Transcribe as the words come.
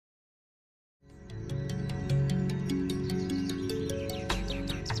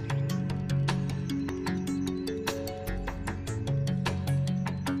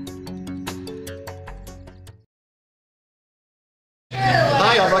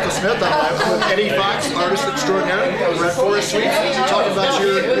Michael Smith. I'm with Eddy Fox, artist extraordinaire. We're at Forest Suites. We're talking about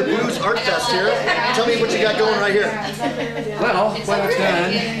your blues art fest here. Tell me what you got going right here. Well, what I've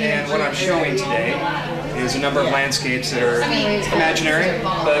done and what I'm showing today is a number of landscapes that are imaginary,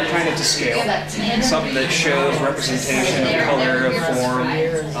 but kind of to scale. Something that shows representation of color, of form,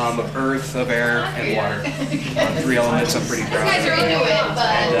 of earth, of air, and water. Three elements I'm pretty proud of.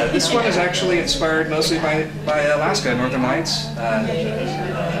 And this one is actually inspired mostly by Alaska, Northern Lights.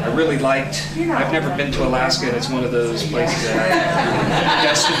 I really liked, I've never been to Alaska, and it's one of those places that I'm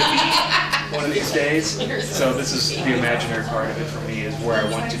destined to be one of these days. So this is the imaginary part of it for me, is where I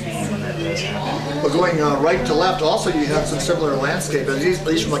want to be when that does happen. Well, going right to left, also you have some similar landscape. Are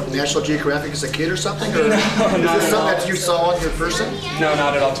these from like National Geographic as a kid or something? Or no, is not this at something all. that you saw in your person? No,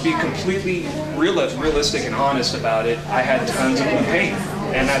 not at all. To be completely realistic and honest about it, I had tons of blue paint.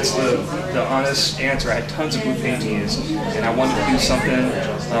 And that's the honest answer. I had tons of blue paint to use, and I wanted to do something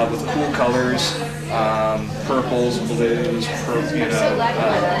with cool colors, purples, blues,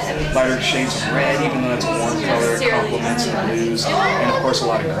 lighter shades of red, even though it's a warm color, complements the blues, and of course a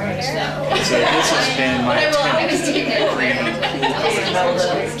lot of greens. So this has been my attempt to create cool colored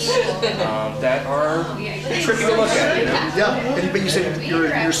landscapes that are tricky to look at. You know? Yeah, but you said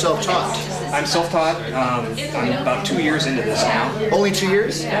you're self-taught. I'm self-taught. I'm about 2 years into this now. Only 2 years?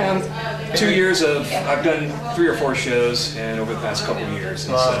 2 years of, I've done 3 or 4 shows and over the past couple of years.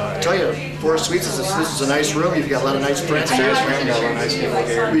 And so I tell you, Forest Suites, this is a nice room. You've got a lot of nice friends here. We've got a lot of nice people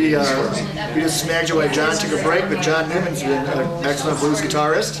here. We just snagged you while John took a break, but John Newman's been an excellent blues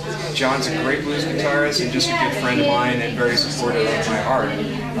guitarist. John's a great blues guitarist and just a good friend of mine and very supportive of my art.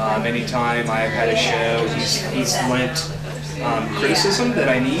 Anytime I've had a show, he's lent criticism that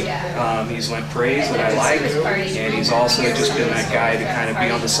I need, he's lent praise that I like, and he's also just been that guy to kind of be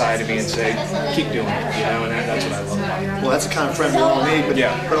on the side of me and say, keep doing it, you know, and that's what I love about it. Well, that's the kind of friend we all need, but,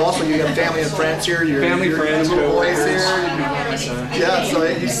 yeah. But also you have family and friends here, your friends, little boys here. my son. Yeah, so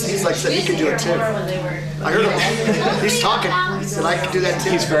he's like said he could do it too. I heard him, he's talking, he said I could do that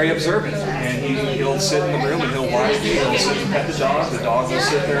too. He's very observant, and he'll sit in the room and he'll watch me, he'll sit and pet the dog will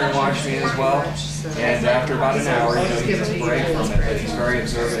sit there and watch me as well. And after about an hour, you know, he gets a break from it, but he's very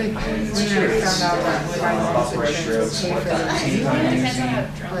observant and it's curious about brush strokes, what kind of paint I'm using,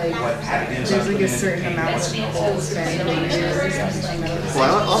 what additives I'm putting in the paint, what's involved.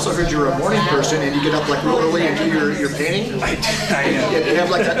 Well, I also heard you're a morning person and you get up like real early and do your painting. I am.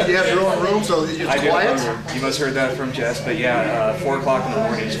 You have your own room, so it's quiet. You must have heard that from Jess, but yeah, 4 o'clock in the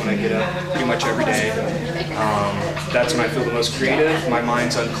morning is when I get up pretty much every day. That's when I feel the most creative. My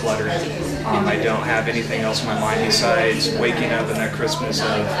mind's uncluttered. I don't have anything else in my mind besides waking up and that crispness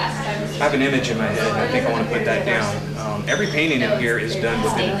of, I have an image in my head and I think I want to put that down. Every painting in here is done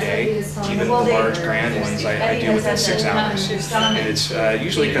within a day. Even the large grand ones I do within 6 hours. And it's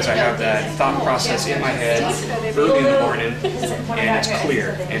usually because I have that thought process in my head early in the morning and it's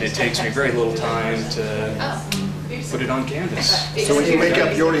clear and it takes me very little time to put it on canvas. So when you wake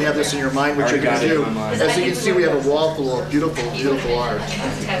up, you already have this in your mind, what you're going to do. As you can see, we have a wall full of beautiful, beautiful art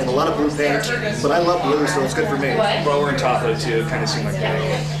and a lot of blue paint. But I love blue, so it's good for me. Well, we're in Tahoe too. It kind of seemed like that.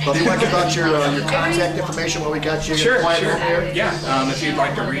 Well, if you want to give out your contact information when we got you Sure. here. Yeah. If you'd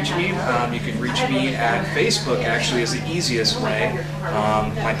like to reach me, you can reach me at Facebook. Actually, is the easiest way.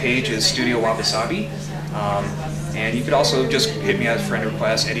 My page is Studio Wabi-Sabi. And you could also just hit me as a friend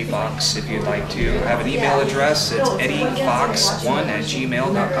request, Eddy Fox, if you'd like to. I have an email address, it's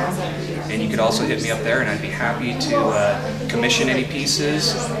eddyfox1@gmail.com. And you could also hit me up there, and I'd be happy to commission any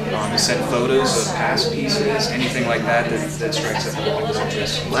pieces, to send photos of past pieces, anything like that strikes up people's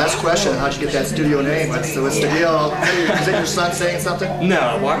interest. Last question, how'd you get that studio name? What's the deal? Is it your son saying something?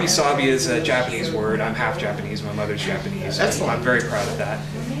 No, wabi-sabi is a Japanese word. I'm half Japanese, my mother's Japanese. Excellent. I'm very proud of that.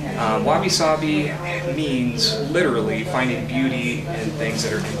 Wabi-sabi means literally finding beauty in things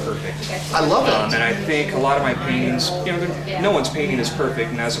that are imperfect. I love it. And I think a lot of my paintings, you know, no one's painting is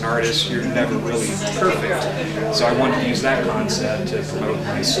perfect, and as an artist, you're never really perfect. So I wanted to use that concept to promote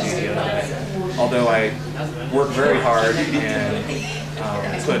my studio. Although I work very hard and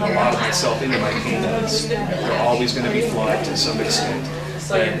put a lot of myself into my paintings, they're always going to be flawed to some extent.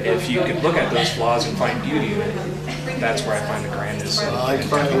 But if you can look at those flaws and find beauty in it, that's where I find the grandness. I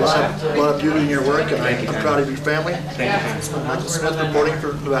find a lot of beauty in your work, and I'm proud of your family. Thank you. Michael Smith reporting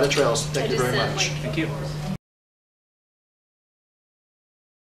for Nevada Trails. Thank you very much. Thank you.